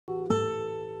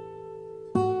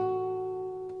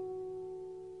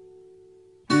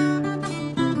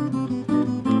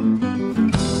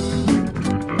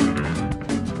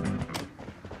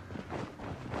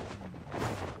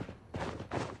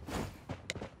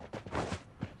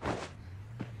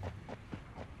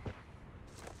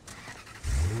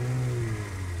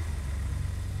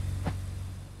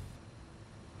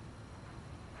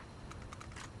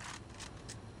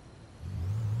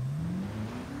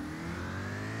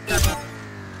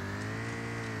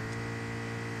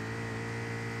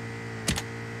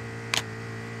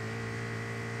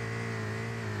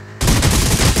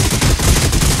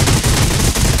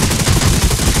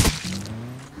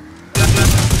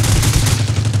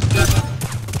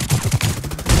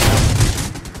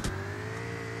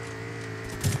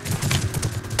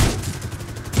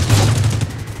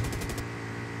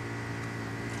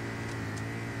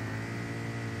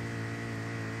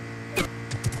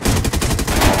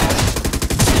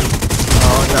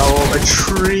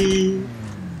Tree.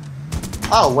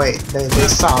 Oh wait, they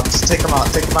stopped. Take them out.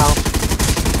 Take them out.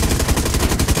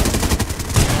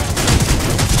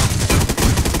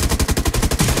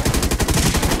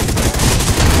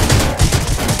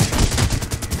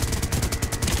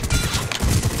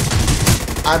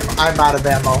 I'm out of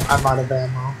ammo. I'm out of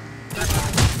ammo.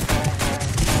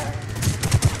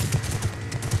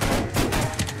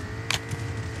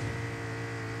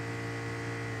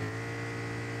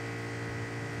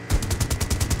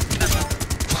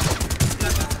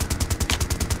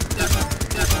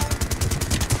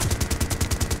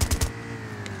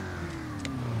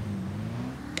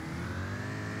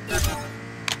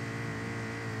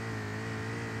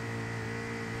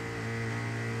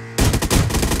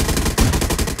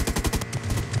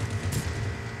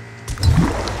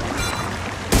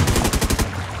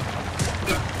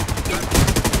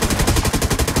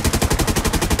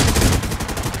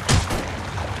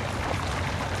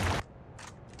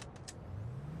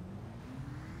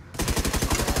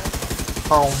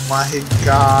 Oh my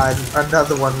god,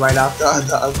 another one right after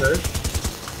the other.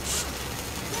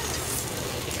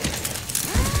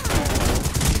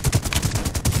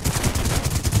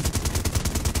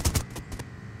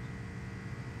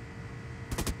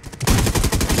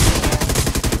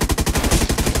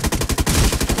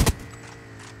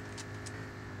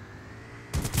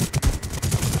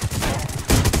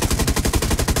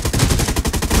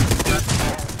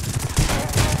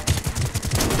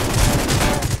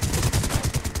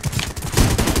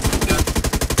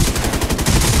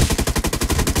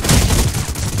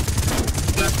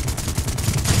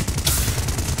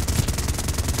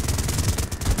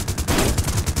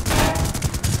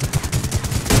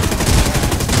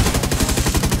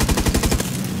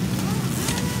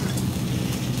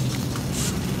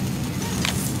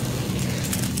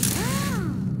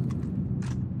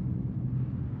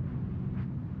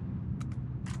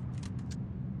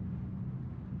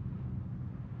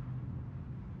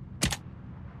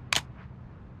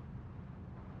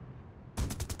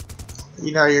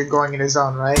 You know you're going in his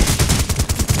zone, right?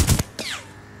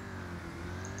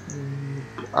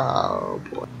 Oh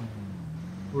boy.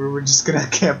 We're just gonna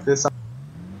camp this up.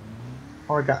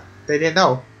 Oh my god. They didn't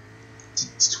know.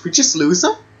 Did we just lose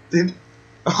them?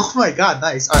 Oh my god,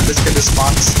 nice. Alright, let's get this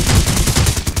box.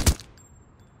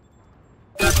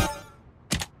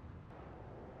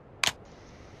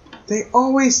 They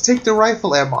always take the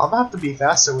rifle ammo. I'm gonna have to be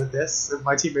faster with this if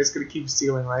my teammate's gonna keep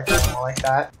stealing rifle ammo like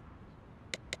that.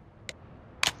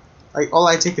 Like, all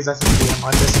I take is SMG ammo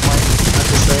at this point, at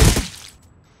this rate.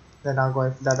 They're not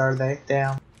going for that, are they?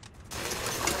 Damn.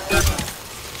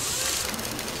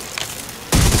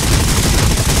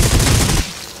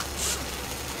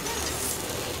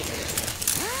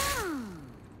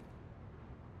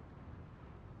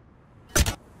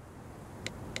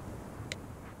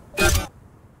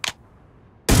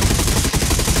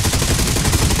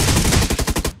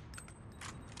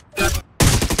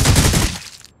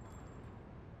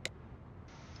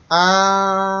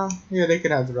 Yeah, they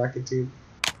can have the rocket tube.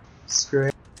 Screw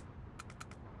it.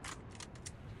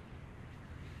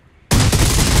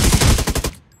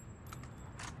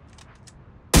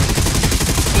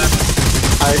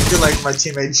 I feel like my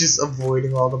teammate's just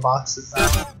avoiding all the boxes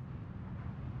now.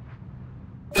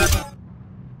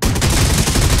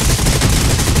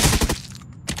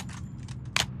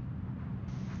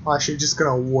 I'm actually just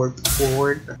gonna warp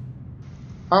forward.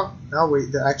 Oh, no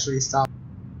wait, they actually stopped.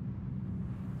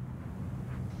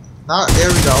 Ah, there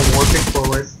we go, warping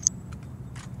forward.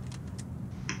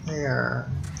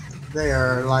 They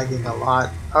are lagging a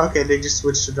lot. Okay, they just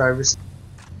switched to drivers.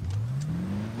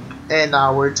 And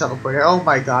now we're teleporting. Oh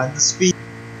my god, the speed.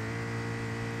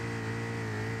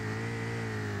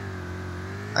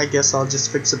 I guess I'll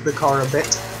just fix up the car a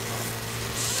bit.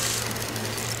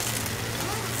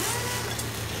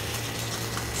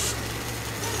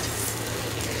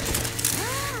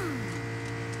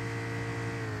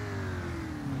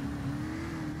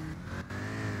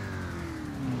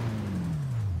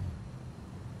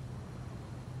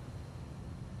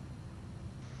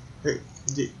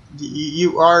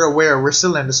 You are aware we're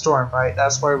still in the storm, right?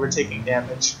 That's why we're taking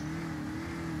damage.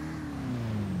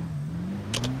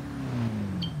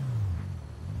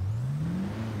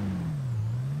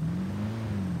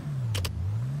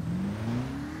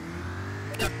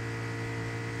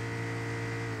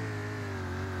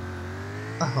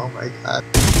 Oh my god.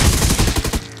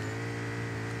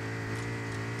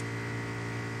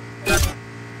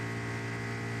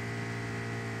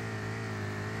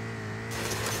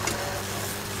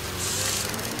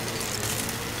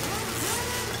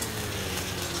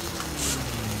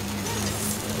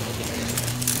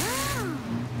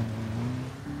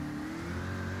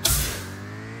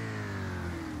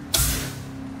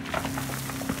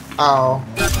 Oh.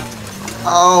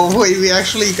 Oh, wait, we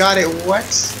actually got it. What?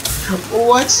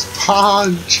 What's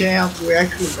Pog Champ? We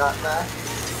actually got that.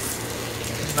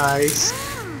 Nice.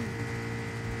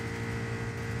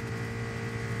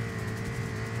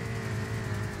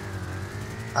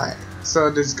 Alright, so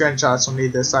there's gunshots from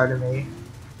either side of me.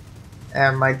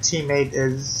 And my teammate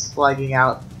is lagging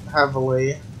out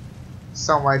heavily.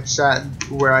 So much that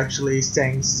we're actually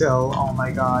staying still. Oh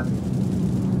my god.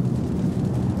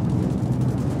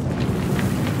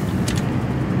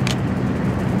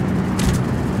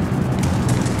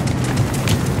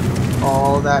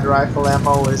 All that rifle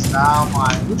ammo is now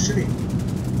mine. Who's shooting?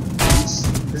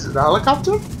 Is it the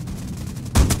helicopter?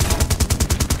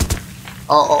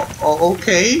 Oh,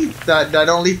 okay. That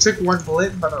only took one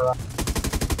bullet, but alright.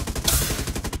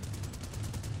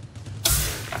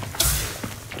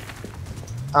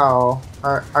 Oh,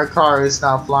 our car is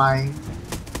now flying.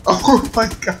 Oh my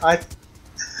god.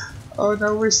 Oh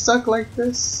no, we're stuck like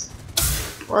this.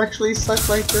 We're actually stuck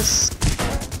like this.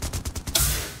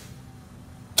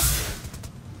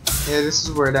 Yeah, this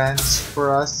is where it ends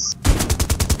for us.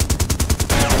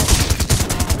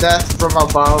 Death from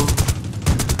above.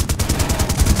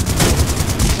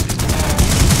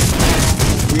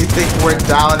 We think we're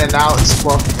down and out,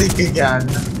 well, think again.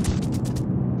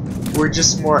 We're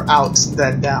just more out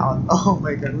than down. Oh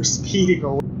my god, we're speeding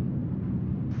away.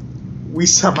 We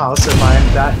somehow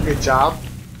survived that. Good job.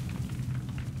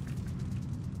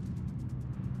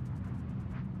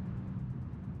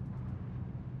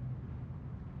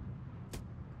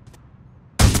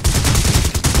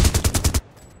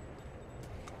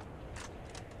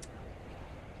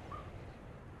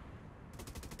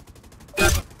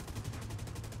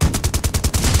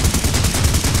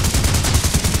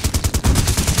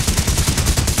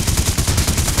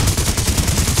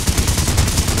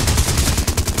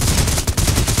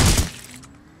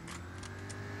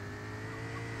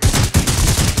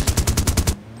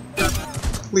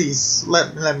 Please,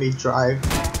 let me drive.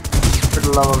 For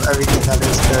the love of everything that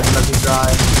is good, let me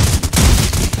drive.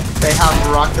 They have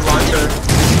a rocket launcher.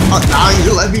 Oh, now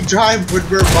you let me drive when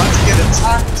we're about to get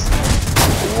attacked.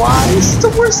 Why? This is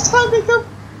the worst timing of...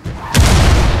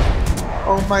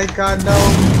 Oh my god, no.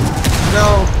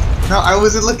 No. No, I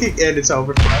wasn't looking in. It's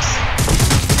over for us.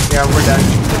 Yeah, we're done.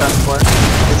 We're done for.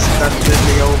 It's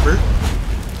definitely over.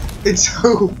 It's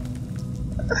over.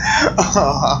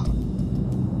 Oh.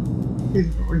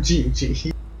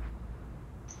 GG.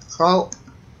 Well,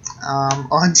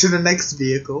 on to the next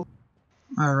vehicle.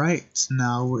 Alright,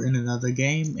 now we're in another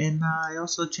game, and I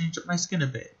also changed up my skin a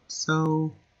bit.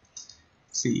 So,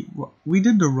 let's see, we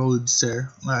did the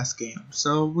Roadster last game,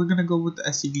 so we're gonna go with the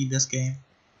SUV this game.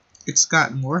 It's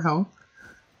got more health,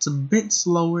 it's a bit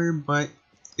slower, but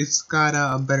it's got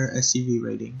a better SUV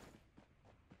rating.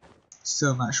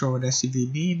 Still not sure what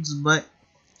SUV means, but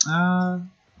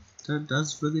that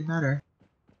does really matter.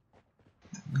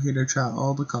 I'm here to try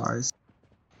all the cars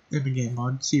in the game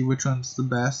mode, see which one's the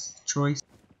best choice.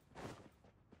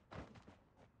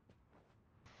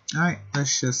 Alright,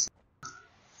 let's just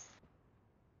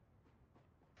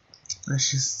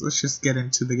get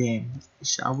into the game,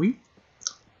 shall we?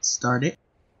 Start it.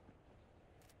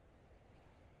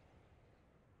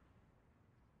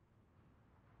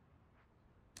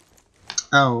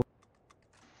 Oh,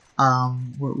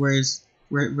 where's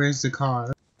the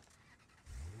car?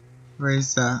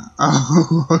 Where's the...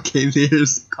 Oh, okay,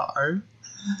 there's the car.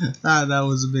 Ah, that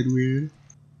was a bit weird.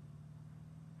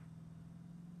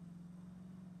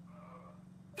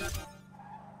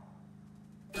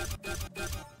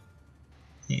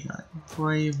 Hang on,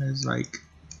 frame is like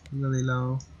really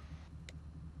low.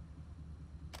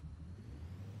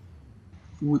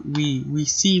 We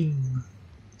seem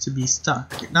to be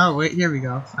stuck. No, wait, here we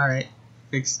go. Alright,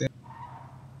 fixed it.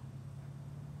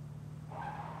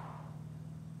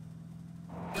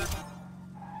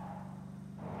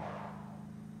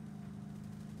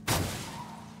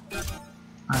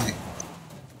 Alright.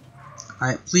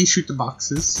 Alright, please shoot the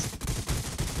boxes.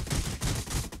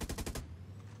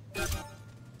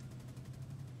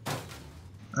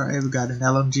 Alright, we got an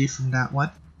LMG from that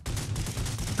one.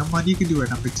 Come on, you can do it,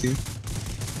 number 2.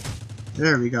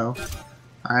 There we go.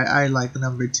 I like the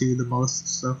number 2 the most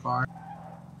so far.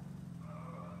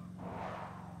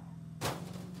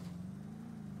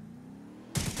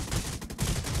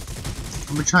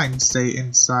 I'm gonna try and stay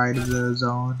inside of the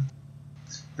zone.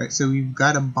 Right, so we've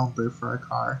got a bumper for our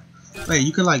car. Wait,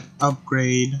 you could like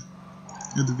upgrade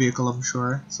the vehicle, I'm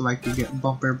sure. So like you get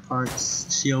bumper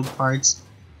parts, shield parts,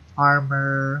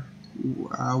 armor,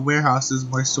 warehouses,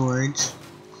 more storage,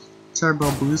 turbo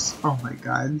boost. Oh my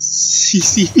god, you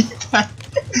see that?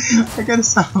 I gotta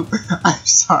stop. I'm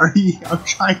sorry, I'm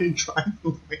trying to drive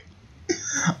away.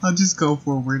 I'll just go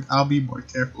forward. I'll be more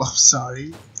careful. I'm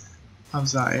sorry. I'm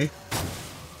sorry.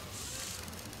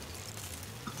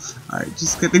 Alright,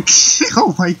 just gonna.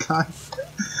 Oh my god.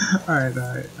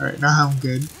 Alright. Now I'm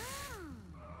good.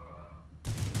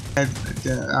 And,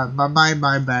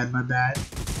 my bad.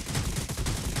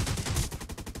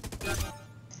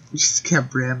 We just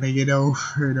kept ramming it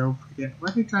over and over again.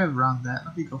 Why did I drive around that?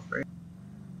 Let me go for it.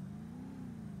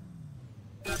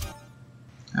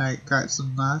 Alright, got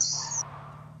some nuts.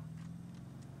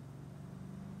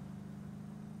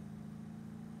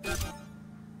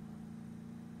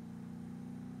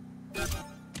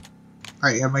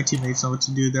 Alright, yeah, my teammates know what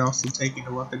to do. They're also taking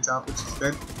the weapons out, which is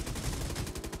good.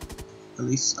 At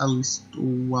least,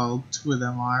 well, 2 of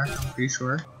them are, I'm pretty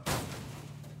sure.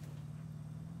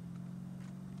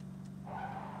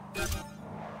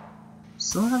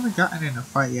 Still haven't gotten in a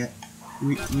fight yet.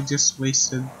 We just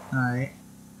wasted. Alright.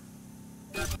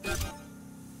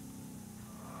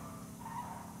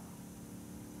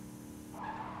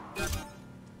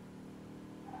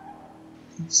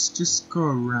 Let's just go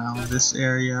around this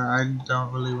area. I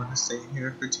don't really want to stay in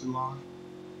here for too long.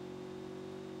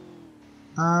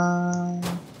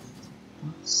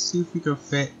 Let's see if we can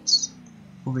fit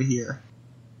over here.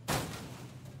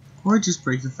 Or just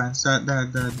break the fence.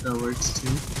 That works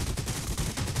too.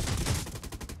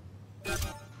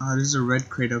 There's a red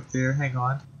crate up there. Hang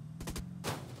on.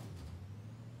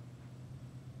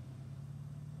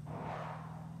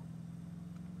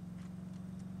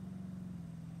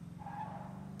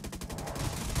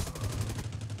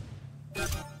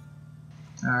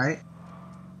 Alright.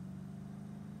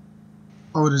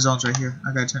 Oh, the zone's right here.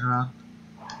 I gotta turn around.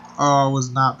 Oh, I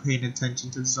was not paying attention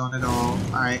to the zone at all.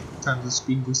 Alright, time to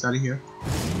speed boost out of here.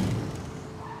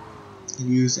 And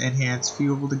use enhanced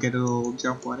fuel to get a little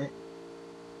jump on it.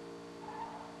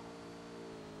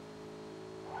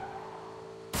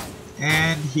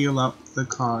 And heal up the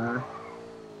car.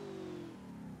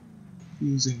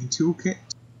 Using a toolkit.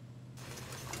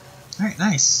 Alright,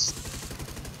 nice.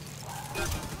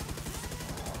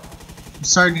 I'm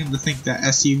starting to think that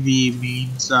SUV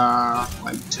means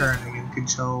like turning and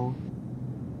control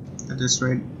at this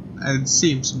rate. It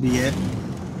seems to be it.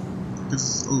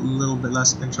 It's a little bit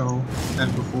less control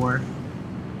than before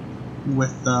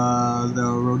with the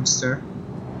Roadster.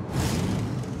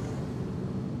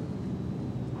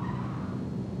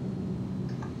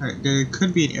 Alright, there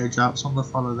could be an airdrop, so I'm gonna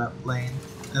follow that plane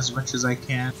as much as I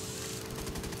can.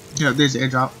 Yeah, there's an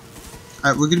airdrop.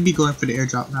 Alright, we're gonna be going for the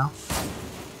airdrop now.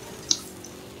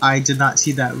 I did not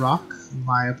see that rock.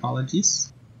 My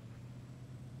apologies.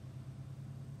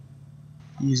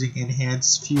 Using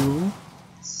enhanced fuel.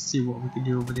 Let's see what we can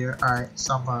do over there. Alright,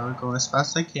 so I'm gonna go as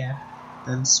fast as I can.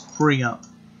 Then spring up.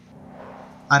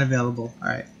 Unavailable.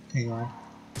 Alright, hang on.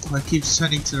 Oh, it keeps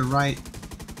turning to the right.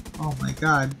 Oh my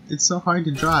god, it's so hard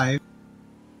to drive.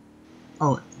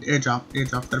 Oh, airdrop,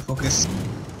 gotta focus.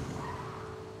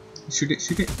 Shoot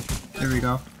it. There we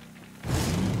go.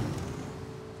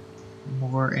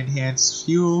 More enhanced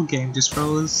fuel, game just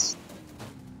froze.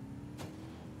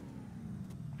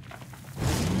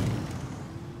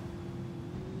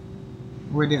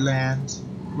 Where'd it land?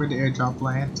 Where'd the airdrop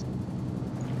land?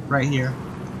 Right here.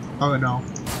 Oh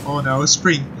no,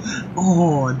 spring.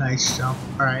 Oh, nice jump,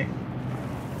 alright.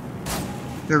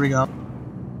 There we go.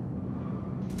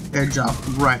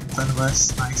 Airdrop right in front of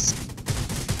us. Nice.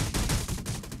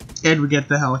 And we get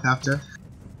the helicopter.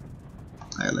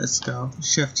 Alright, let's go.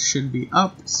 Shift should be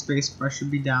up. Spacebar should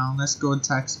be down. Let's go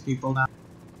attack some people now.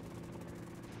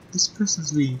 This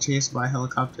person's being chased by a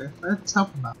helicopter. Let's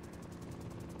help him out.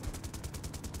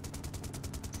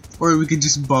 Or we could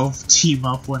just both team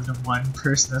up when the one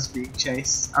person that's being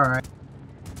chased. Alright.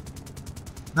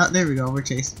 No, there we go. We're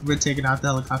taking out the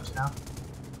helicopter now.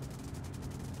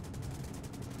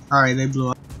 Alright, they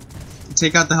blew up.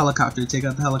 Take out the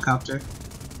helicopter.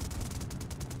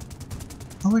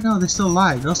 Oh wait, no, they're still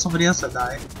alive. There was somebody else that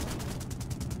died.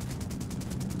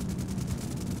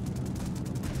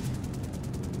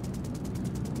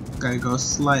 Gotta go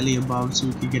slightly above so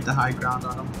we can get the high ground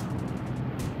on them.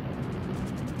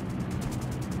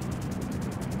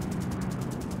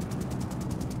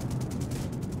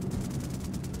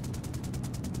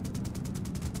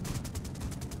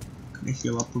 Gonna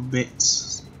heal up a bit.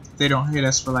 If they don't hit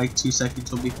us for like 2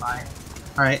 seconds, we'll be fine.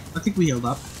 Alright, I think we healed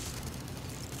up.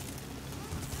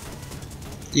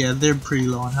 Yeah, they're pretty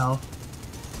low on health.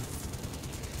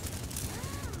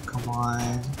 Come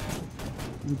on.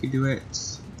 We can do it.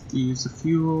 Use the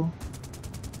fuel.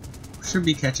 Should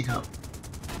be catching up.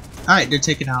 Alright, they're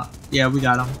taken out. Yeah, we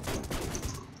got them.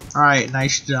 Alright,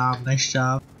 nice job, nice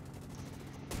job.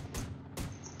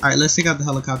 Alright, let's take out the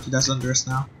helicopter that's under us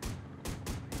now.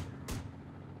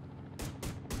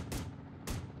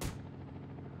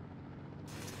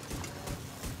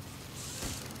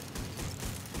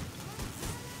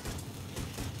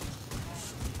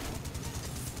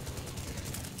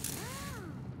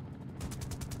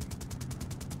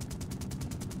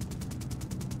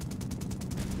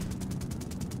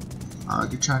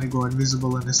 You're trying to go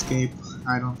invisible and escape.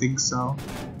 I don't think so.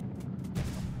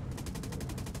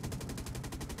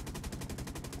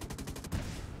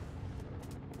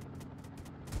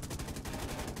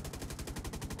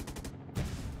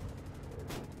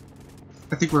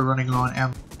 I think we're running low on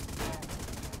ammo.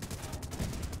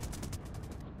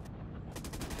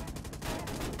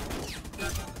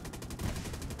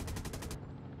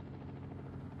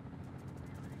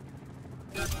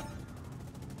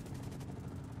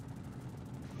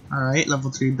 Alright,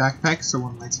 level 3 backpack, so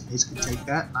one of my teammates can take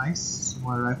that. Nice.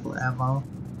 More rifle ammo.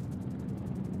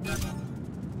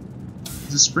 Does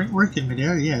the spring work in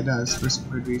midair? Yeah, it does, for some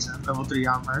weird reason. Level 3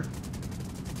 armor.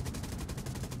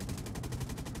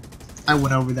 I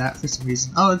went over that for some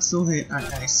reason. Oh, it still hit. Alright,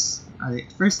 nice.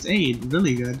 Alright, first aid.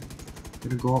 Really good.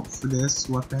 Gonna go up for this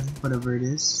weapon, whatever it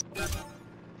is.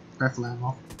 Rifle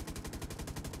ammo.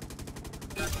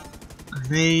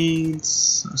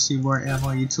 Grenades. Let's see more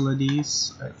ammo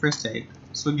utilities. Alright, first aid.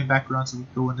 Swinging back around so we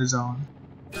can go in the zone.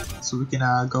 So we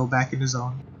can go back in the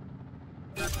zone.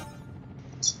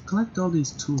 Let's collect all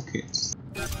these toolkits.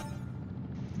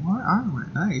 More armor,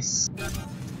 nice.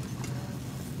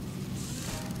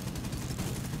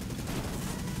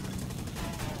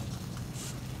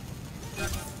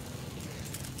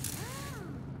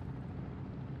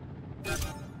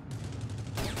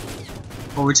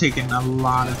 But we're taking a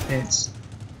lot of hits.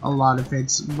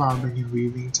 Bombing and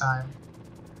weaving time.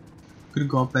 I'm gonna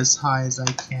go up as high as I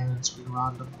can and swing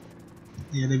around them.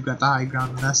 Yeah, they've got the high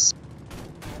ground on us.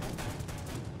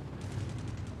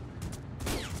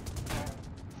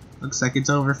 Looks like it's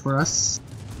over for us.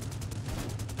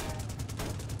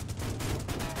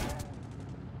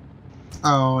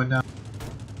 Oh no.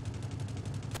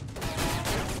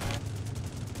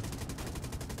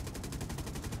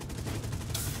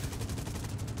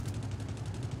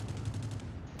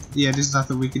 Yeah, there's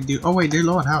nothing we can do. Oh wait, they're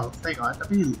low on health. Hang on, let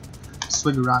me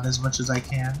swing around as much as I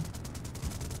can.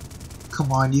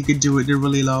 Come on, you can do it. They're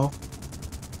really low.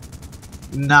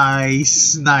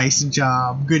 Nice, nice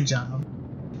job. Good job.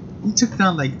 You took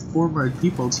down like 4 more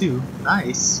people too.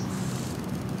 Nice.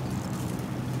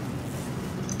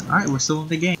 Alright, we're still in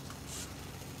the game.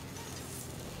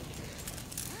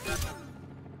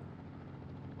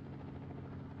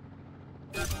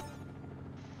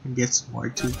 And get some more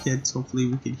toolkits. Hopefully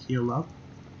we can heal up.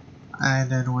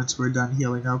 And then once we're done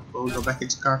healing up, we'll go back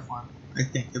into car farm. I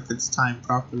think, if it's timed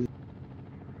properly.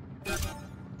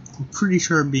 I'm pretty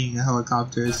sure being a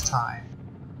helicopter is timed.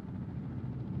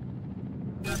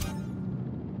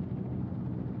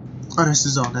 Oh, that's the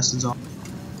zone, that's the zone.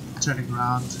 Turning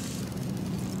around.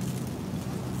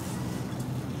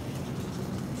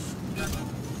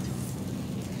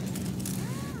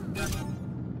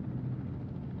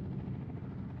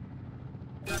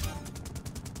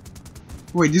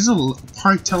 Wait, this is a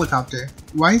parked helicopter.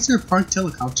 Why is there a parked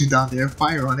helicopter down there?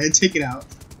 Fire on it, take it out.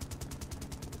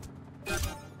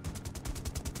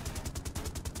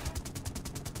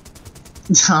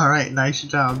 Alright, nice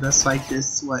job. That's like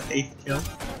this, what, 8th kill?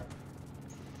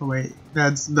 Oh wait,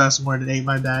 that's more than 8,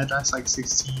 my bad. That's like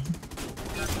 16.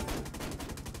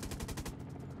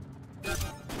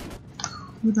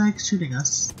 Who the heck is shooting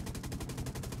us?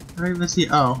 I don't even see.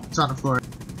 Oh, it's on the floor.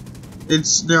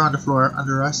 They're on the floor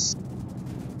under us.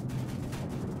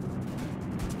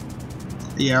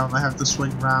 Yeah, I might have to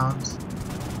swing around.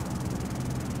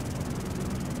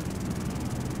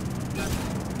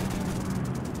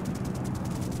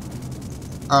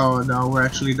 Oh no, we're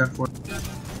actually done for.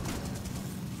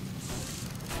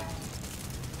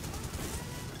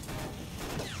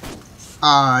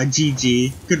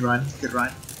 GG. Good run, good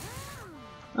run.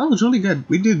 That was really good.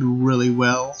 We did really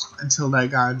well until that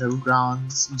guy on the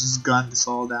ground just gunned us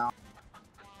all down.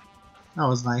 That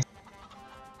was nice.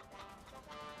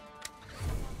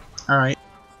 Alright.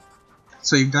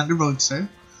 So you've done the roadster.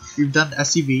 You've done the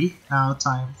SUV. Now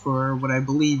time for what I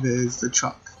believe is the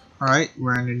truck. Alright,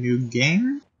 we're in a new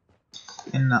game.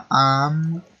 And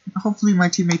Hopefully my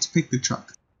teammates pick the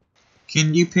truck.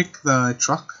 Can you pick the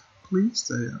truck, please?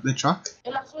 The truck?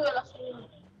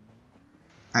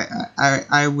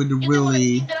 I would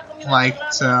really like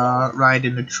to ride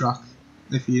in the truck,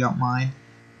 if you don't mind.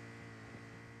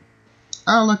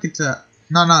 Oh, look, it's a...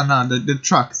 No, the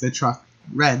truck,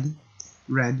 Red.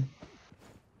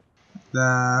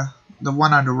 The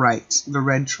one on the right, the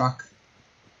red truck.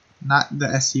 Not the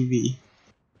SUV.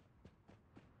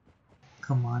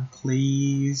 Come on,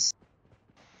 please.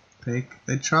 Pick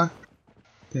the truck.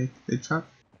 Pick the truck.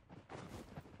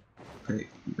 Pick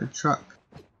the truck.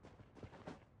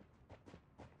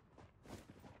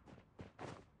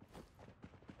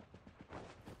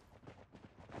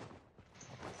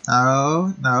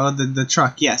 Oh, no, the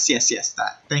truck. Yes,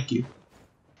 that. Thank you.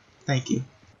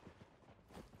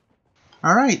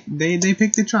 Alright, they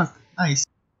picked the truck. Nice.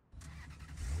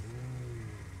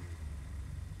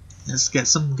 Let's get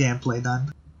some gameplay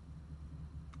done.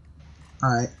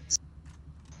 Alright.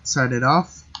 Started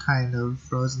off, kind of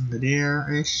frozen the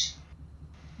air-ish.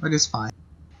 But it's fine.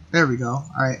 There we go.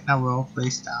 Alright, now we're all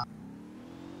placed down.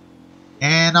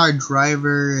 And our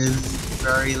driver is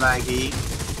very laggy.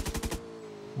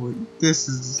 This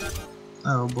is...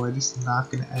 Oh boy, this is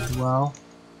not gonna end well.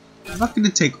 I'm not gonna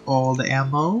take all the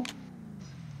ammo,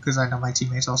 because I know my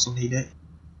teammates also need it.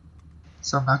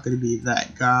 So I'm not gonna be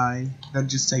that guy that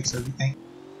just takes everything.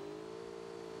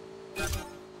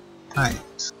 Alright.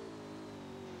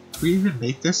 Can we even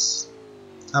make this?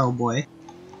 Oh boy.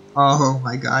 Oh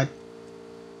my god.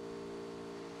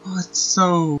 Oh, it's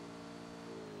so...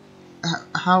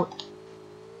 How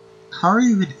are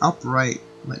you even upright,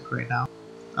 like, right now?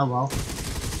 Oh well.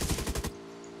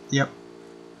 Yep.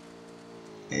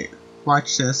 Hey,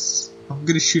 watch this. I'm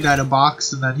gonna shoot at a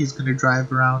box and then he's gonna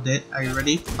drive around it. Are you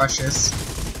ready? Watch this.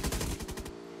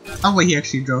 Oh wait, he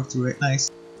actually drove through it.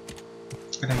 Nice.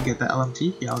 Can I get the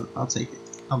LMG? Yeah, I'll take it.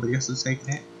 Nobody else is taking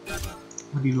it.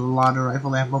 We need a lot of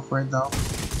rifle ammo for it though.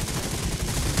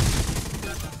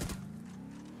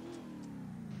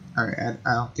 Alright,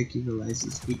 I don't think he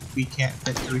realizes we can't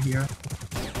fit through here.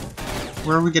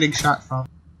 Where are we getting shot from?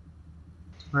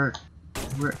 Where?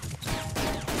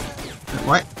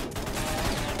 What?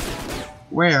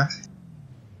 Where?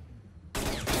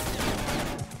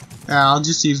 Yeah, I'll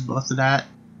just use both of that.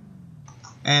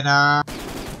 And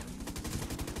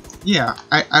yeah,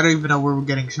 I don't even know where we're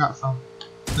getting shot from.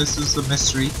 This is a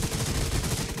mystery.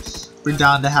 We're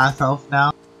down to half health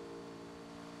now.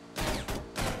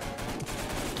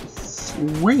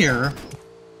 Where?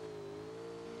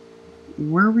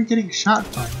 Where are we getting shot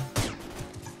from?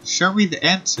 Show me the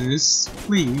answers,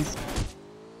 please.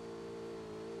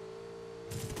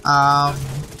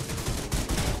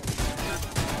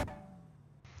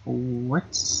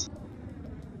 What?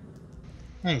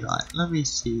 Hang on, let me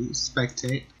see.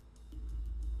 Spectate.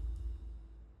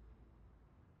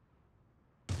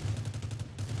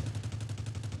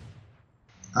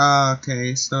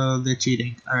 Okay, so they're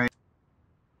cheating. Alright.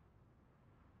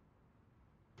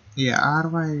 Yeah, how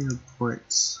do I report?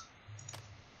 Is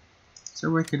there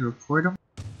a way I can report them?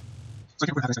 So I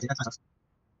can report that.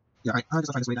 Yeah, alright. I'll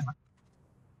just find this way then.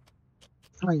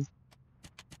 How do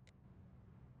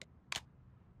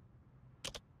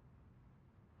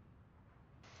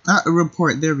I...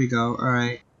 report. There we go.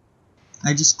 Alright.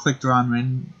 I just clicked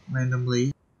around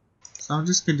randomly. So I'm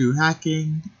just gonna do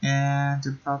hacking and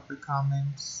improper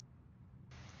comments.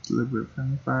 Deliberate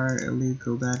friendly fire,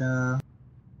 illegal data.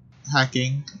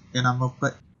 Hacking, and I'm gonna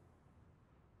put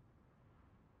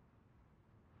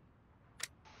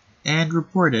and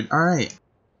reported. Alright.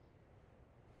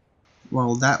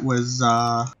 Well, that was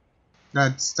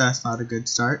that's not a good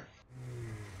start.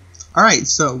 Alright,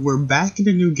 so we're back in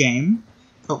a new game.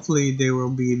 Hopefully there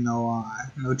will be no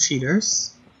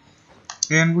cheaters.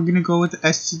 And we're gonna go with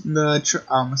I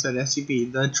almost said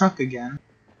SUV, the truck again.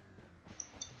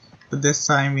 But this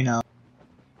time, you know,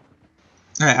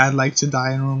 I'd like to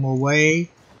die in a normal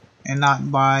way and not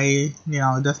by, you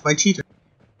know, death by cheater.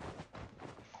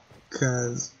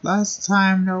 Cause last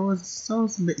time that was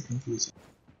a bit confusing.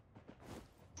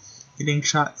 Getting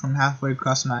shot from halfway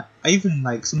across the map. I even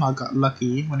like somehow got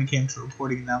lucky when it came to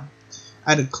reporting them.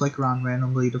 I had to click around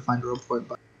randomly to find a report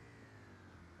button.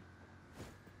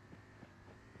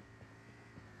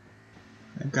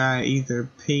 That guy either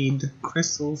paid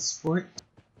crystals for it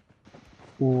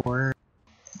or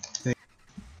they...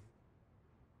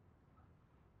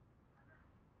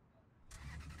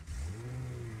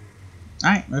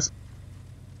 Alright, let's...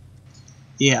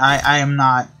 Yeah, I am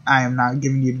not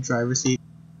giving you the driver's seat.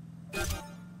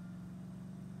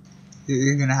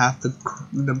 You're gonna have to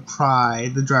pry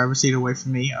the driver's seat away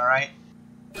from me, alright?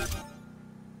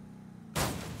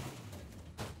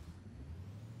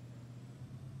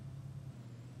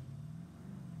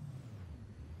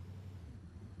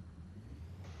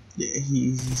 Yeah,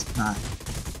 he's not.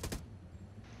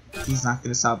 He's not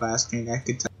gonna stop asking. I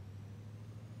could tell.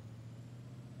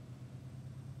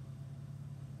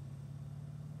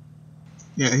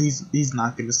 Yeah, he's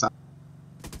not gonna stop.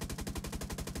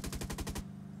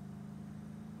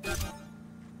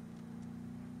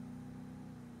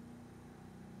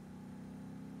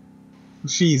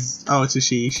 It's a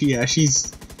she.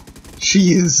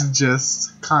 She is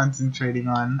just concentrating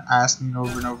on asking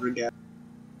over and over again.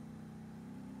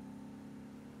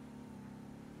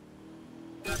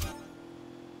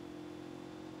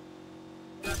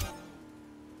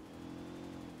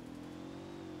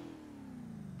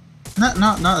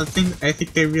 Not the thing. I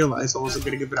think they realized I wasn't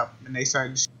gonna give it up, and they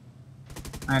started.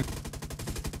 And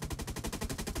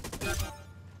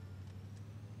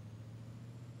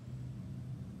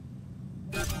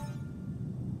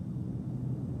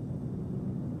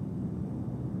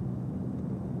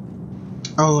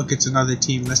oh look, it's another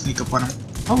team. Let's sneak up on them.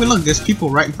 Oh wait, look, there's people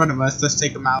right in front of us. Let's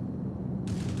take them out.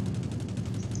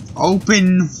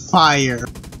 Open fire.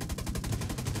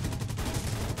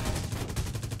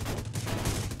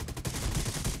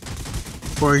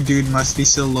 Poor dude must be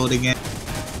still loading in.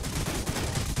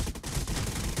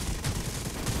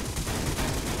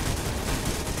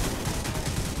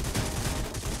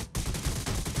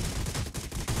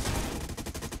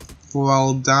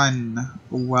 Well done.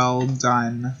 Well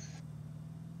done.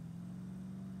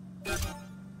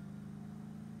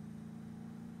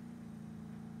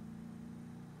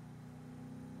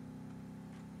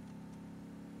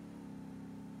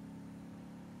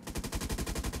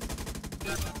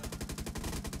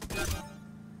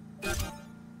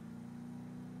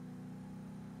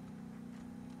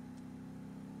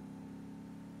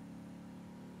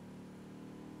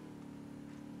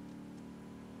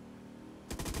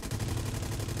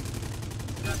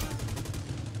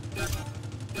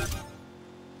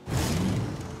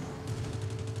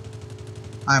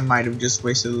 I might have just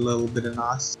wasted a little bit of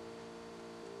NOS.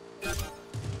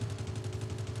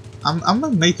 I'm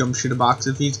gonna make him shoot a box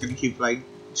if he's gonna keep like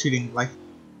shooting like.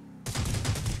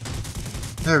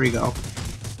 There we go.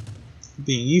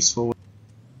 Being useful.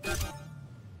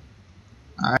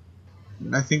 Alright.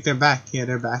 I think they're back. Yeah,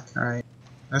 they're back. Alright.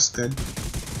 That's good.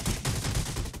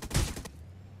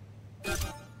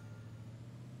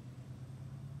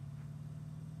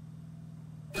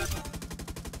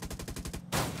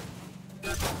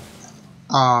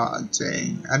 Aw,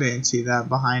 dang. I didn't see that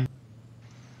behind.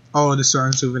 Oh, the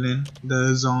storm's moving in.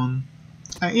 The zone.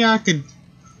 Yeah, I could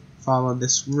follow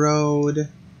this road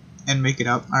and make it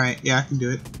up. Alright, yeah, I can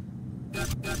do it.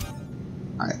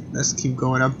 Alright, let's keep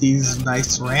going up these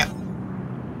nice ramps.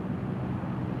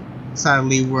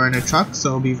 Sadly, we're in a truck,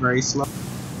 so it'll be very slow.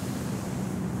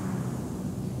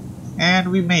 And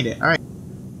we made it. Alright.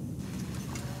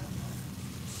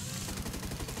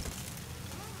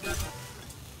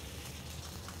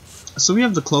 So we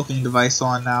have the cloaking device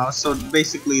on now, so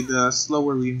basically the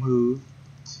slower we move,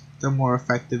 the more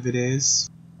effective it is.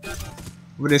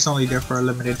 But it's only there for a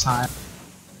limited time.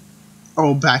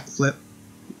 Oh, backflip.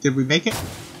 Did we make it?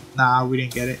 Nah, we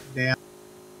didn't get it. Damn.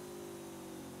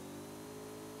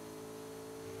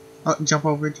 Oh, jump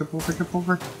over, jump over, jump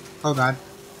over. Oh god.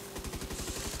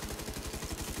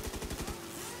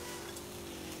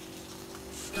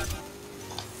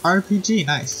 RPG,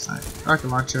 nice. Rocket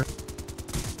launcher.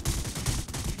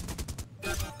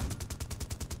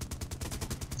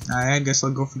 Alright, I guess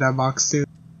I'll go for that box too.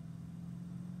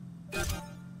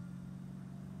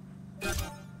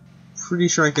 Pretty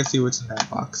sure I can see what's in that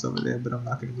box over there, but I'm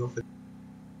not gonna go for it.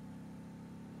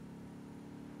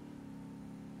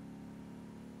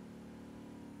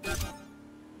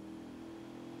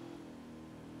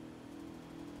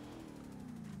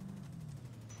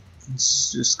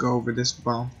 Let's just go over this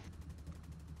bump.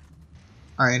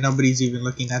 Alright, nobody's even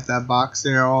looking at that box.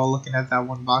 They're all looking at that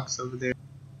one box over there.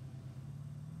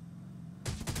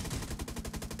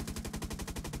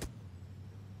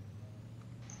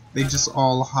 They just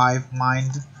all hive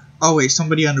mind. Oh wait,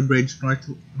 somebody on the bridge,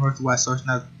 northwest or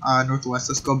northwest.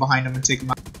 Let's go behind them and take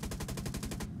them out.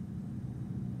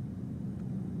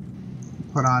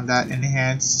 Put on that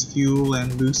enhanced fuel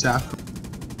and boost after.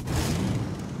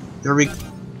 There we go.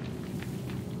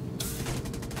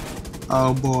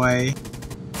 Oh boy.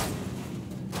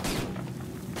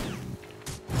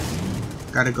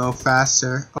 Gotta go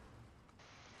faster. Oh.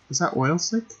 Is that oil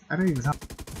slick? I don't even know.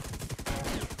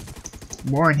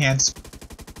 More enhanced.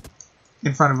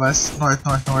 In front of us. North,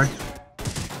 north, north.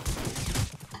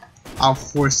 I'll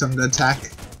force them to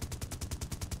attack.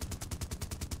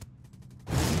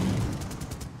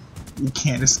 You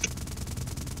can't escape.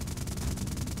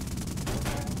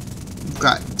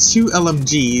 Got 2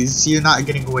 LMGs. You're not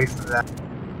getting away from that.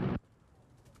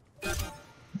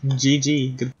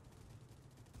 GG. Good.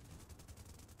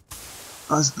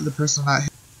 Oh, is the person not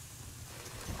hit?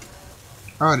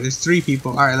 Oh, there's 3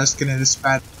 people. Alright, let's get into this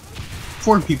bad.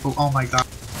 4 people. Oh my god.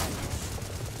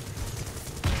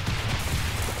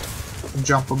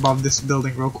 Jump above this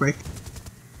building real quick.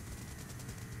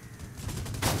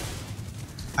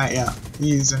 Alright, yeah.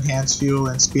 Use enhanced fuel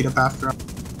and speed up after.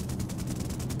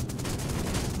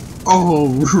 Oh,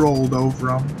 rolled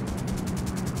over him.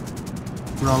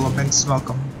 Roll him and smoke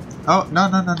him. Oh, no,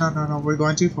 no, no, no, no, no. We're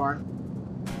going too far.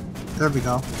 There we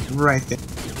go. Right there.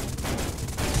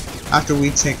 After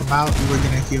we take him out, we're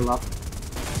gonna heal up.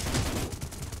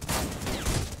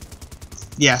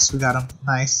 Yes, we got him.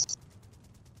 Nice.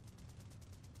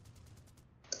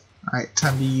 Alright,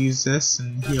 time to use this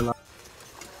and heal up.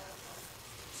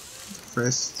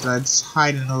 First, let's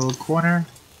hide in a little corner.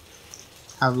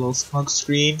 Have a little smoke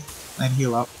screen and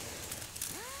heal up.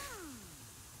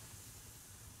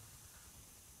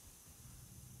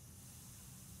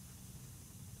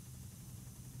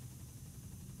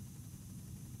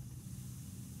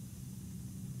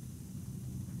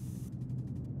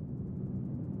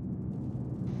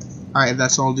 Alright,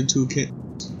 that's all the toolkit.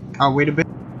 Oh, wait a bit.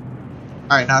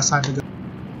 Alright, now it's time to go.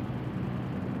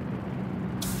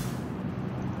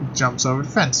 Jumps over the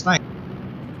fence. Nice.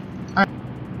 Alright.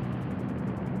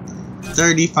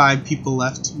 35 people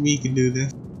left. We can do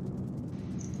this.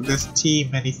 With this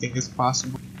team, anything is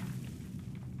possible.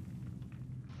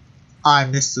 I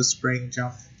missed the spring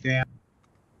jump. Damn.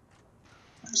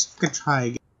 I'm just gonna try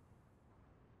again.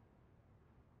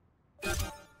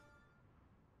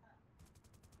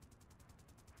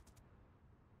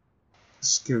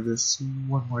 Let's give this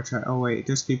one more try. Oh wait,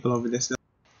 there's people over this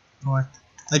north.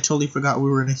 I totally forgot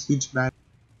we were in a huge battle.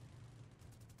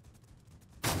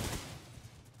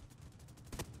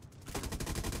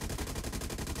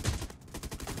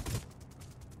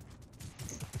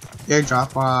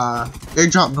 Airdrop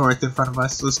north in front of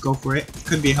us. Let's go for it.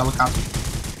 Could be a helicopter.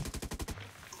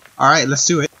 Alright, let's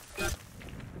do it.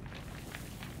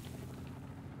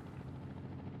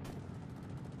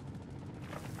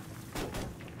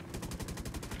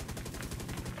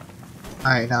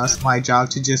 Alright, now it's my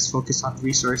job to just focus on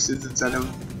resources instead of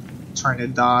trying to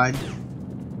dodge.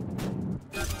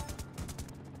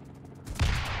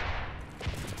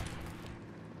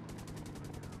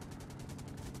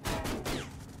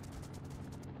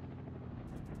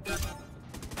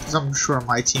 Because I'm sure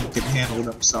my team can handle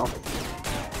themselves.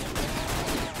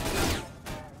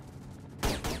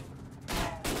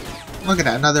 Look at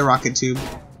that, another rocket tube.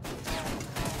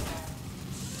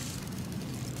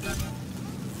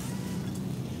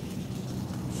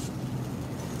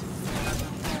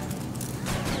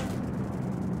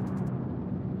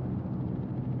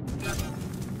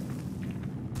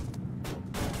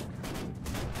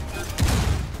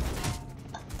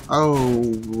 Oh,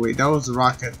 wait, that was a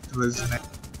rocket, wasn't it?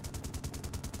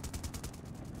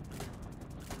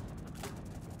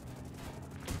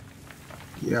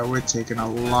 Yeah, we're taking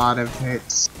a lot of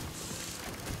hits.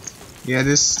 Yeah,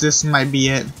 this might be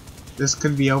it. This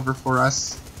could be over for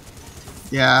us.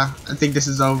 Yeah, I think this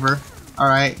is over.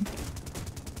 Alright.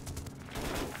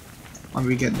 When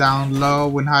we get down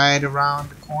low and hide around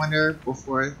the corner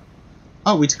before...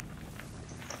 Oh, we...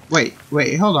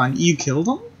 Wait, hold on. You killed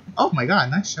him? Oh my god,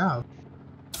 nice job.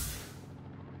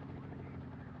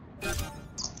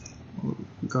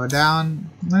 Go down.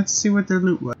 Let's see what their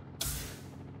loot was.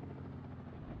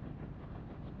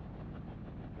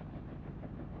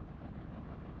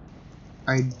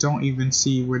 I don't even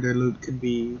see where their loot could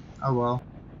be. Oh well.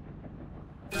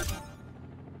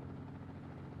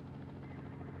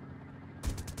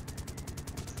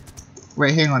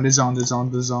 Wait, hang on. The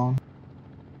zone.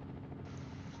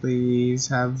 Please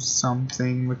have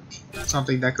something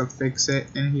that could fix it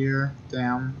in here.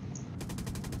 Damn.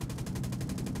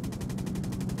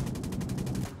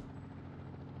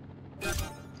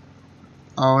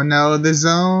 Oh no, the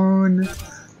zone.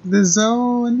 The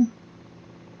zone.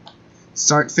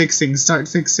 Start fixing.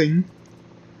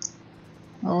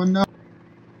 Oh no.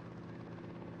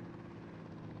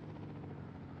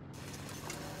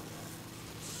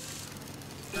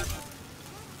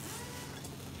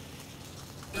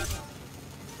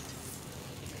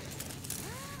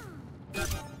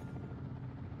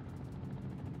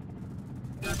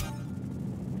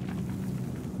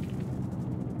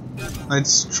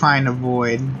 Let's try and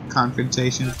avoid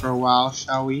confrontation for a while,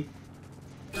 shall we?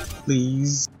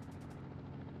 Please.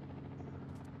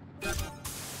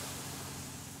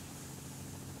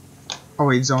 Oh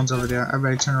wait, zone's over there. I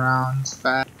better turn around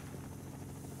fast.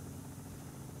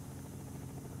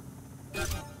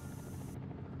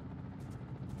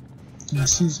 There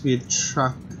seems to be a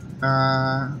truck,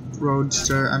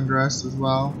 roadster under us as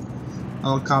well.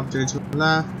 Helicopter to the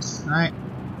left, right.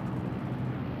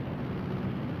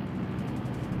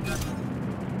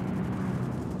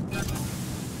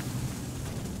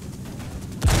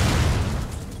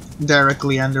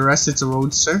 Directly under us, it's a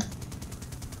roadster.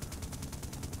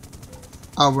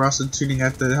 Oh, we're also shooting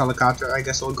at the helicopter. I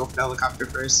guess we'll go for the helicopter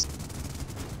first.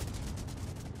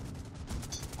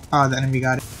 Oh, the enemy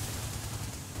got it.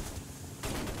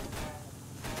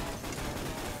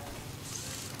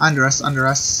 Under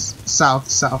us, south,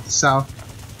 south, south.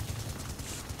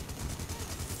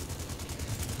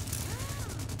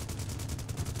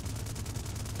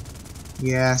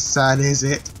 Yes, that is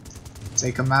it.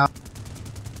 Take him out.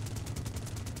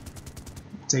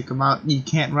 Take him out. You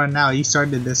can't run now. You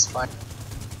started this fight.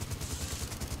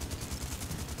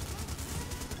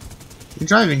 They're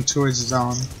driving towards the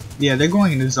zone. Yeah, they're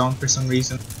going in the zone for some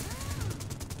reason.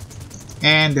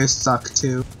 And they're stuck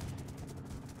too.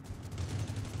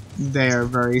 They are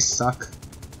very stuck.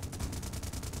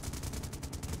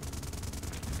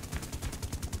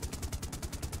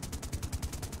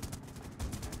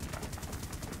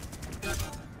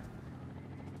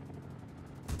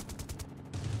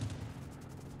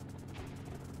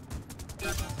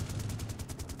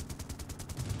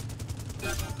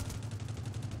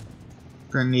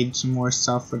 Gonna need some more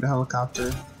stuff for the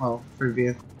helicopter. Well, for the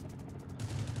vehicle.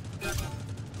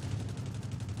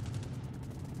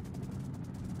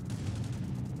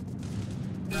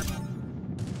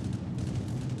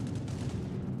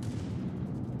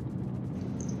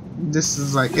 This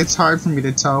is like, it's hard for me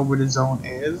to tell where the zone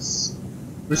is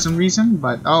for some reason,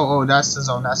 but oh, that's the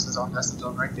zone, that's the zone, that's the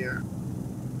zone right there.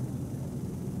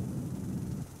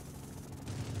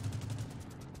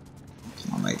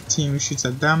 My team shoots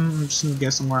at them. I'm just gonna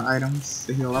get some more items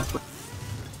to heal up with.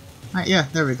 Alright, yeah,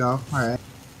 there we go. Alright.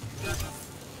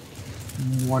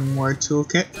 One more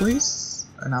toolkit, please,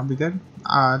 and I'll be good.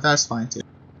 That's fine too.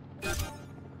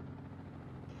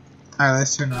 Alright,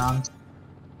 let's turn around.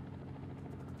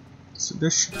 So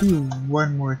there should be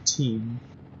one more team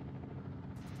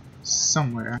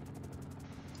somewhere.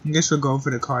 I guess we'll go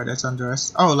for the car that's under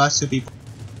us. Oh, last two people.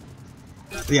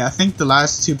 Yeah, I think the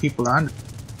last two people are under.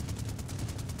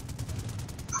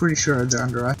 Pretty sure they're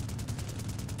under us.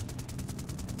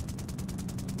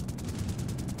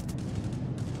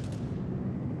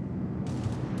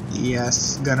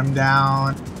 Yes, got him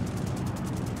down.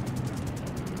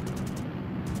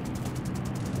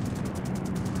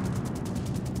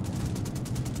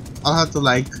 I'll have to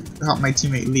like help my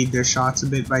teammate lead their shots a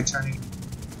bit by turning.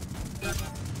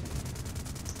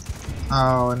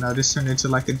 Oh no, this turned into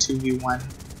like a 2v1.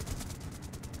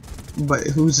 But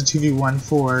who's a 2v1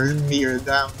 for? Me or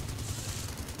them?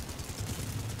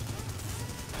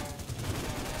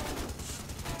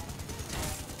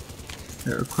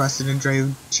 They're requesting a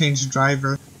change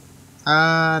driver.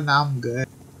 Now I'm good.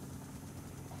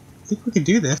 I think we can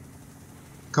do this.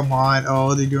 Come on,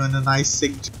 oh, they're doing a nice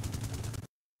sig.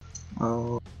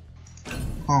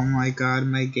 Oh my god,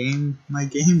 my game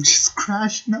just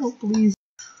crashed. No, please.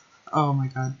 Oh my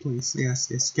god, please.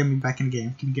 Yes, get me back in the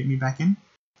game. Can you get me back in?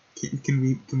 Can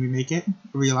we make it?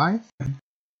 Are we alive?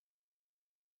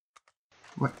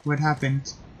 What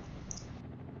happened?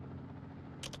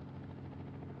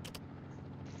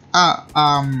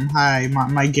 Hi,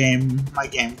 my game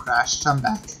crashed. I'm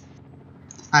back.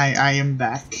 I am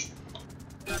back.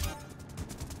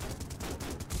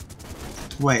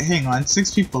 Wait, hang on.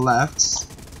 6 people left.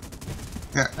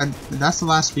 That's the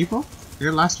last people? They're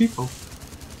the last people.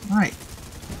 Alright.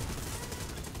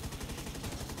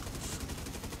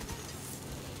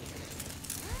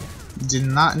 Did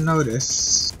not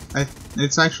notice.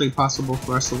 It's actually possible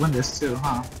for us to win this too,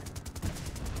 huh?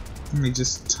 Let me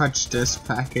just touch this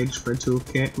package for a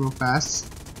toolkit real fast.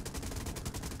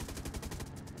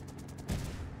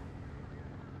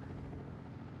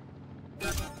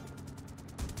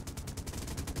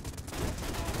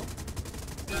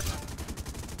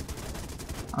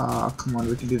 Oh, come on,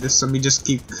 we can do this. Let me just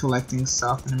keep collecting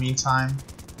stuff in the meantime.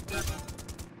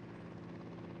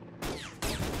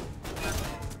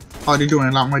 Oh, they're doing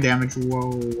a lot more damage.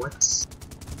 Whoa, what?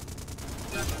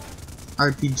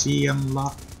 RPG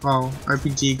unlocked. Oh,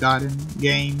 RPG gotten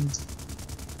gained.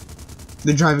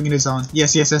 They're driving in the zone.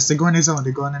 Yes, they're going in the zone.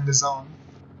 They're going in the zone.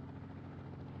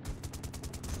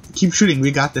 Keep shooting.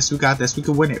 We got this. We got this. We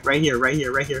can win it. Right here, right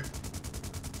here, right here.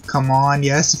 Come on.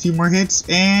 Yes, a few more hits.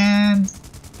 And...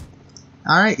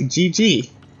 alright, GG.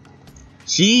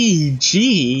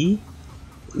 GG.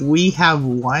 We have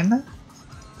won.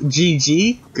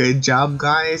 GG. Good job,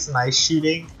 guys. Nice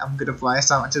shooting. I'm gonna fly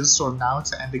us out into the storm now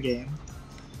to end the game.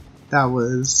 That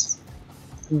was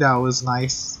That was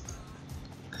nice.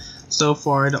 So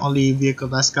far, the only vehicle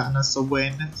that's gotten us a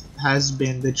win has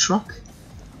been the truck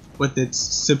with its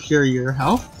superior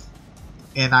health,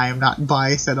 and I am not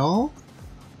biased at all,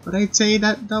 but I'd say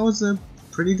that that was a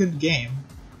pretty good game.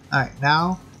 Alright,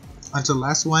 now onto the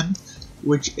last one,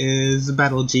 which is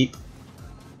Battle Jeep.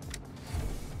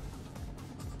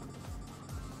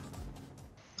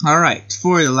 Alright,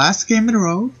 for the last game in a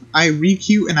row, I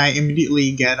re-queue and I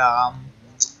immediately get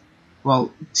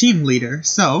well, team leader.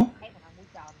 So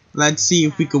let's see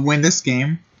if we could win this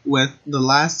game with the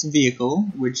last vehicle,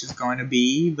 which is going to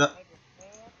be the...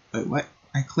 Wait, what?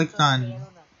 I clicked on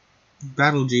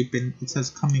Battle Jeep and it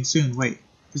says coming soon. Wait,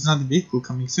 there's another vehicle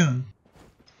coming soon.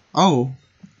 Oh,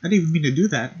 I didn't even mean to do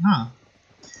that, huh?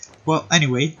 Well,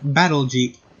 anyway, Battle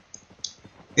Jeep.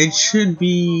 It should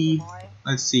be...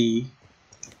 Let's see.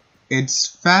 It's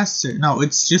faster. No,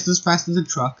 it's just as fast as a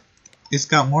truck. It's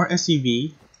got more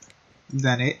SUV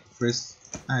than it. First,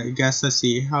 I guess, let's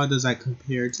see. How does that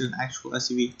compare to an actual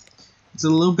SUV? It's a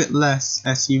little bit less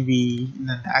SUV than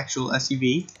the actual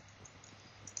SUV.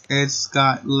 It's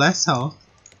got less health.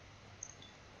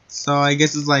 So I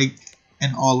guess it's like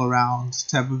an all-around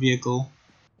type of vehicle.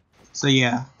 So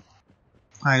yeah.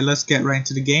 Alright, let's get right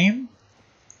into the game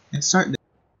and start this.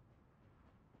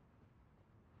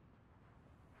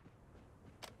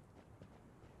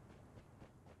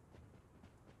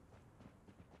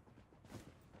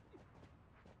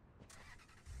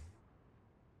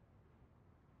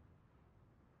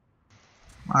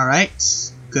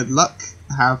 Alright, good luck,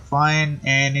 have fun,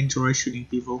 and enjoy shooting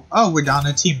people. Oh, we're down a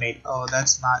teammate. Oh,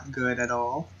 that's not good at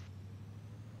all.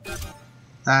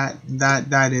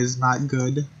 That is not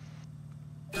good.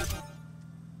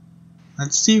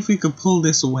 Let's see if we could pull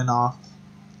this win off,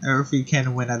 or if we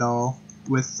can win at all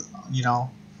with, you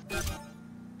know,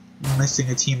 missing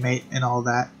a teammate and all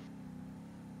that.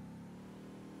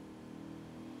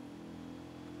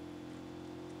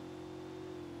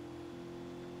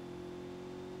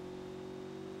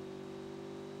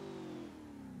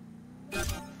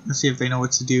 Let's see if they know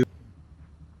what to do.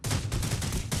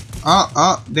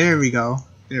 Oh, there we go.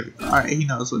 There we go. Alright, he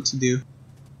knows what to do.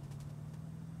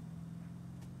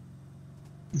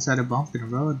 Is that a bump in the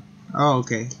road? Oh,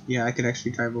 okay. Yeah, I could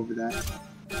actually drive over that.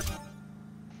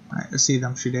 Alright, let's see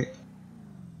them shoot it.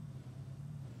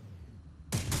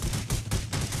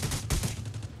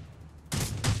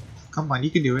 Come on,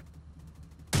 you can do it.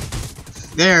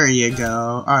 There you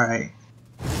go. Alright.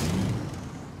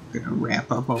 Gonna ramp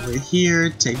up over here,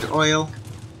 take the oil.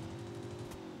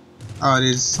 Oh,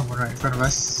 there's someone right in front of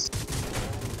us.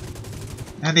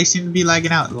 And they seem to be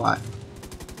lagging out a lot.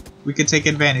 We could take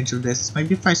advantage of this.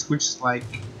 Maybe if I switch like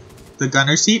the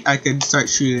gunner seat, I could start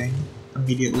shooting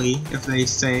immediately if they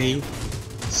say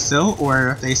still,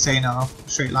 or if they say no,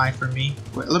 straight line for me.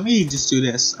 Wait, let me just do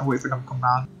this and wait for them to come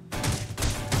down.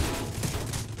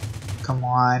 Come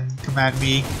on, come at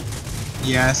me.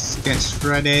 Yes, get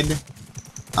shredded.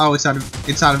 Oh, it's out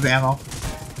of ammo.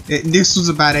 This was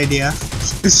a bad idea.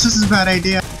 This was a bad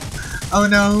idea. Oh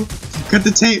no! Cut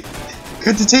the tape.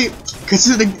 Cut the tape. Cut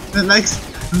to the next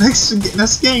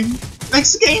game.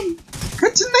 Next game.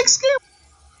 Cut to the next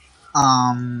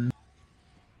game.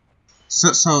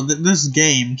 So this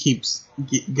game keeps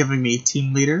giving me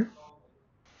team leader,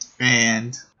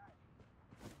 and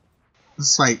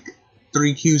it's like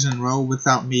 3 queues in a row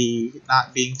without me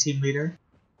not being team leader.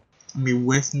 I mean,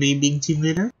 with me being team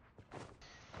leader.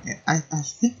 I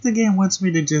think the game wants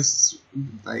me to just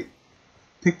like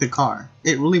pick the car.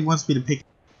 It really wants me to pick.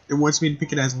 It wants me to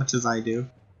pick it as much as I do.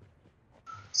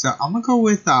 So I'm gonna go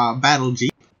with Battle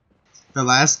Jeep. The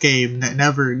last game that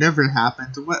never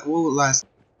happened. What last?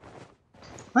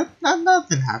 What?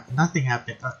 Nothing happened. Nothing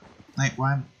happened. Like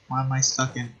why am I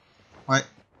stuck in? What?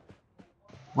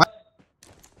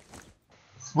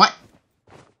 What?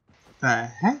 The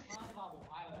heck?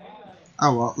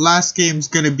 Oh well, last game's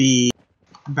gonna be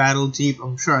Battle Jeep.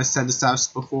 I'm sure I said this out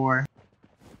before.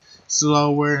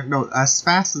 Slower, no, as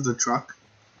fast as a truck.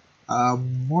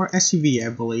 More SUV, I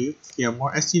believe. Yeah,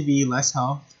 more SUV, less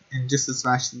health, and just as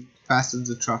fast as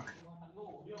the truck.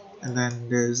 And then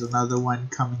there's another one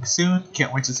coming soon.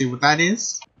 Can't wait to see what that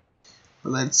is.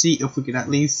 But let's see if we can at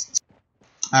least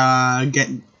get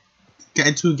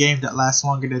into a game that lasts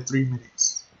longer than 3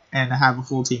 minutes and have a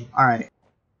full team. All right.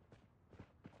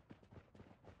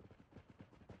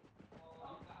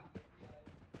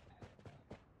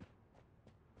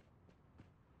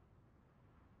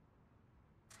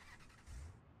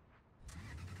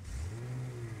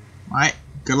 Alright,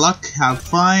 good luck, have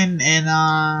fun,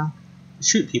 and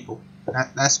shoot people.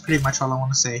 That's pretty much all I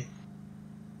want to say.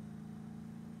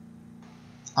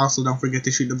 Also, don't forget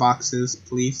to shoot the boxes,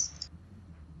 please.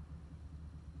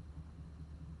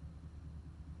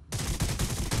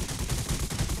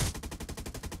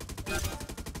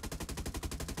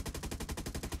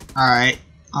 Alright,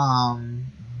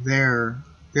 they're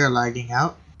lagging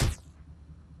out.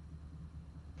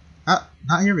 Oh,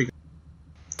 not here we go.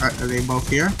 Alright, are they both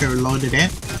here? They're loaded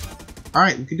in.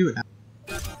 Alright, we can do it now.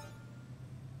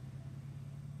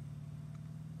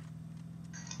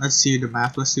 Let's see the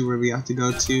map, let's see where we have to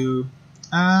go to.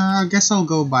 I guess I'll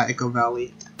go by Echo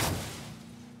Valley.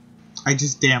 I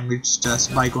just damaged us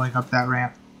by going up that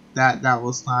ramp. That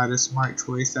was not a smart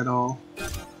choice at all.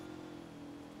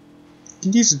 You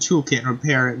can use a toolkit and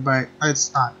repair it, but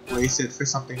let's not waste it for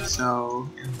something so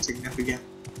insignificant.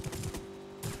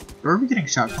 Where are we getting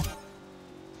shot from?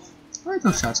 Where are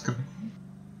those shots coming from?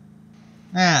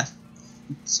 Eh,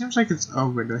 it seems like it's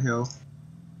over the hill.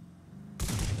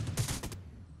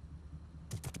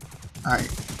 Alright.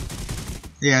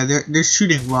 Yeah, they're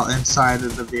shooting well inside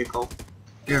of the vehicle.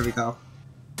 There we go.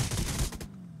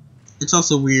 It's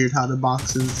also weird how the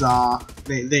boxes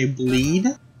they bleed.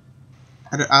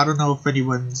 I don't know if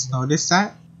anyone's noticed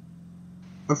that.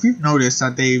 But if you've noticed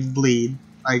that they bleed,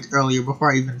 like earlier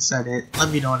before I even said it,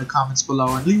 let me know in the comments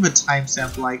below and leave a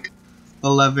timestamp like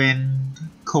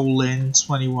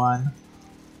 11:21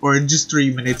 or just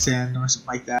 3 minutes in or something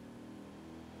like that.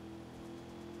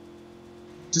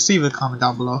 Just leave a comment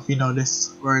down below if you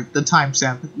noticed, or the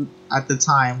timestamp at the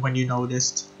time when you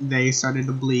noticed they started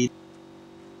to bleed.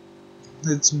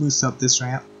 Let's boost up this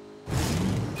ramp.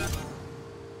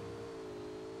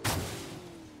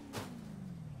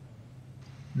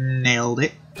 Nailed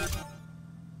it.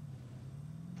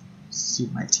 See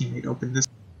my teammate open this.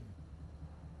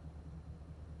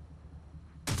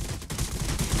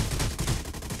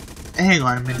 Hang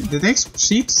on a minute, did they switch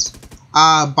seats?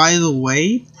 By the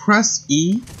way, press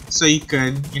E so you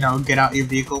could, you know, get out your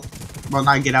vehicle. Well,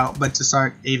 not get out, but to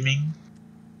start aiming.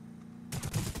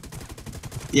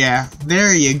 Yeah,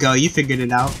 there you go, you figured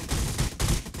it out.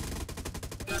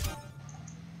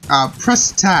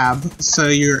 Press tab so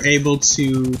you're able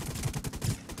to,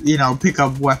 you know, pick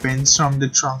up weapons from the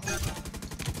trunk.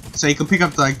 So you can pick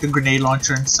up like the grenade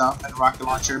launcher and stuff and rocket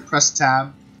launcher. Press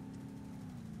tab.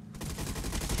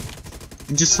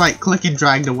 And just like click and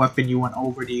drag the weapon you want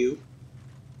over to you.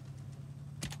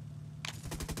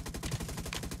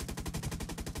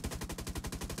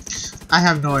 I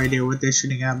have no idea what they're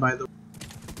shooting at, by the way.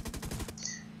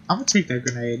 I'm gonna take that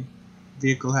grenade.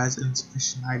 Vehicle has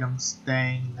insufficient items.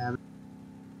 Dang.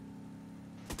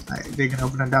 Alright, they can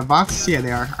open up that box? Yeah,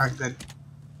 they are. Alright, good.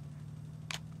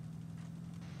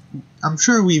 I'm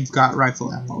sure we've got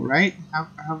rifle ammo, right?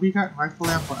 Have we got rifle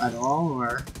ammo at all,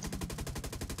 or?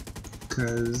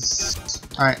 Cause,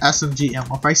 alright, SMG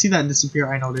ammo. If I see that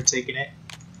disappear, I know they're taking it.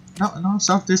 No,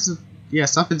 stuff is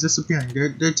disappearing.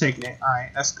 They're taking it.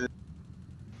 Alright, that's good.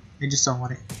 They just don't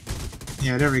want it.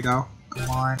 Yeah, there we go. Come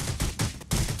on.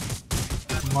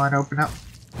 Come on, open up.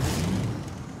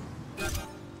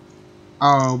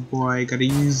 Oh boy, gotta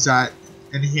use that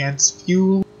enhanced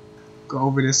fuel. Go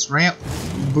over this ramp.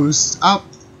 Boost up.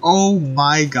 Oh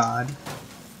my god.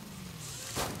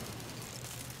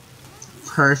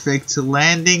 Perfect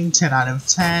landing. 10 out of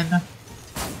 10.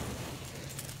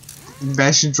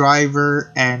 Best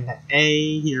driver and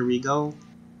A. Here we go.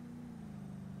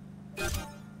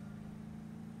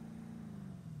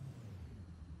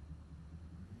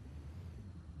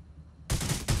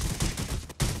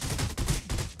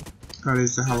 Oh,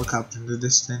 there's a helicopter in the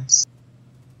distance.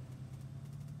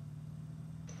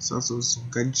 There's also some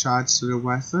gunshots to the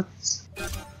west.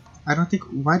 I don't think.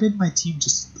 Why did my team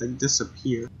just like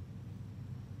disappear?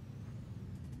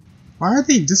 Why are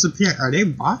they disappearing? Are they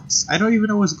bots? I don't even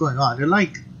know what's going on. They're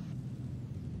like,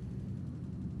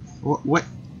 what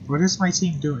is my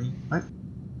team doing? What?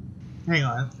 Hang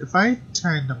on. If I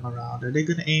turn them around, are they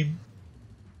gonna aim?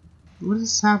 What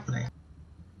is happening?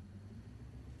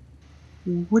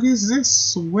 What is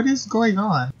this? What is going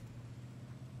on?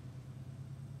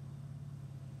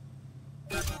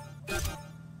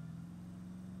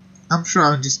 I'm sure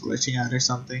I'm just glitching out or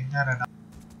something. I don't know.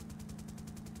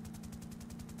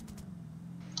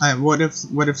 Alright, what if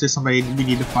there's somebody we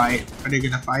need to fight? Are they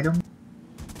gonna fight him?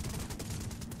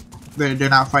 They're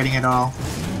not fighting at all.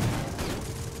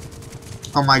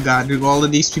 Oh my god, do all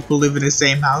of these people live in the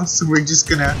same house? We're just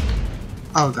gonna...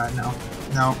 Oh god, no.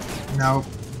 No, no.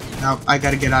 Nope, I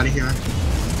gotta get out of here.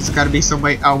 There's gotta be some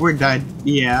way. Oh, we're dead.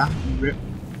 Yeah. Rip.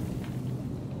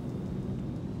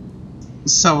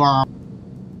 So,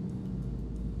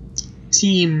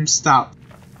 team stopped.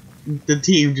 The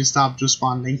team just stopped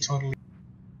responding totally.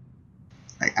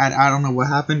 I don't know what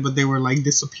happened, but they were like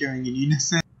disappearing in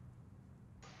unison.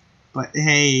 But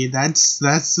hey, that's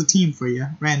the team for you.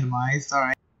 Randomized,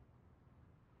 alright.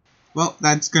 Well,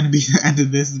 that's gonna be the end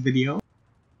of this video.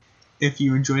 If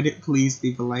you enjoyed it, please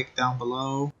leave a like down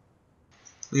below.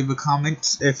 leave a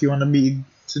comment if you want me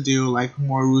to do like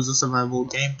more rules of survival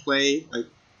gameplay, like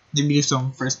maybe do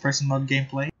some first person mode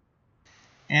gameplay.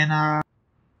 And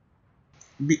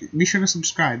be sure to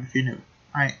subscribe if you're new.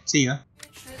 Alright, see ya.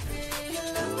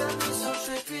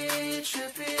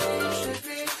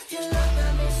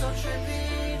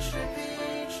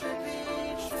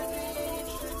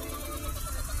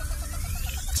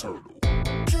 Turtle.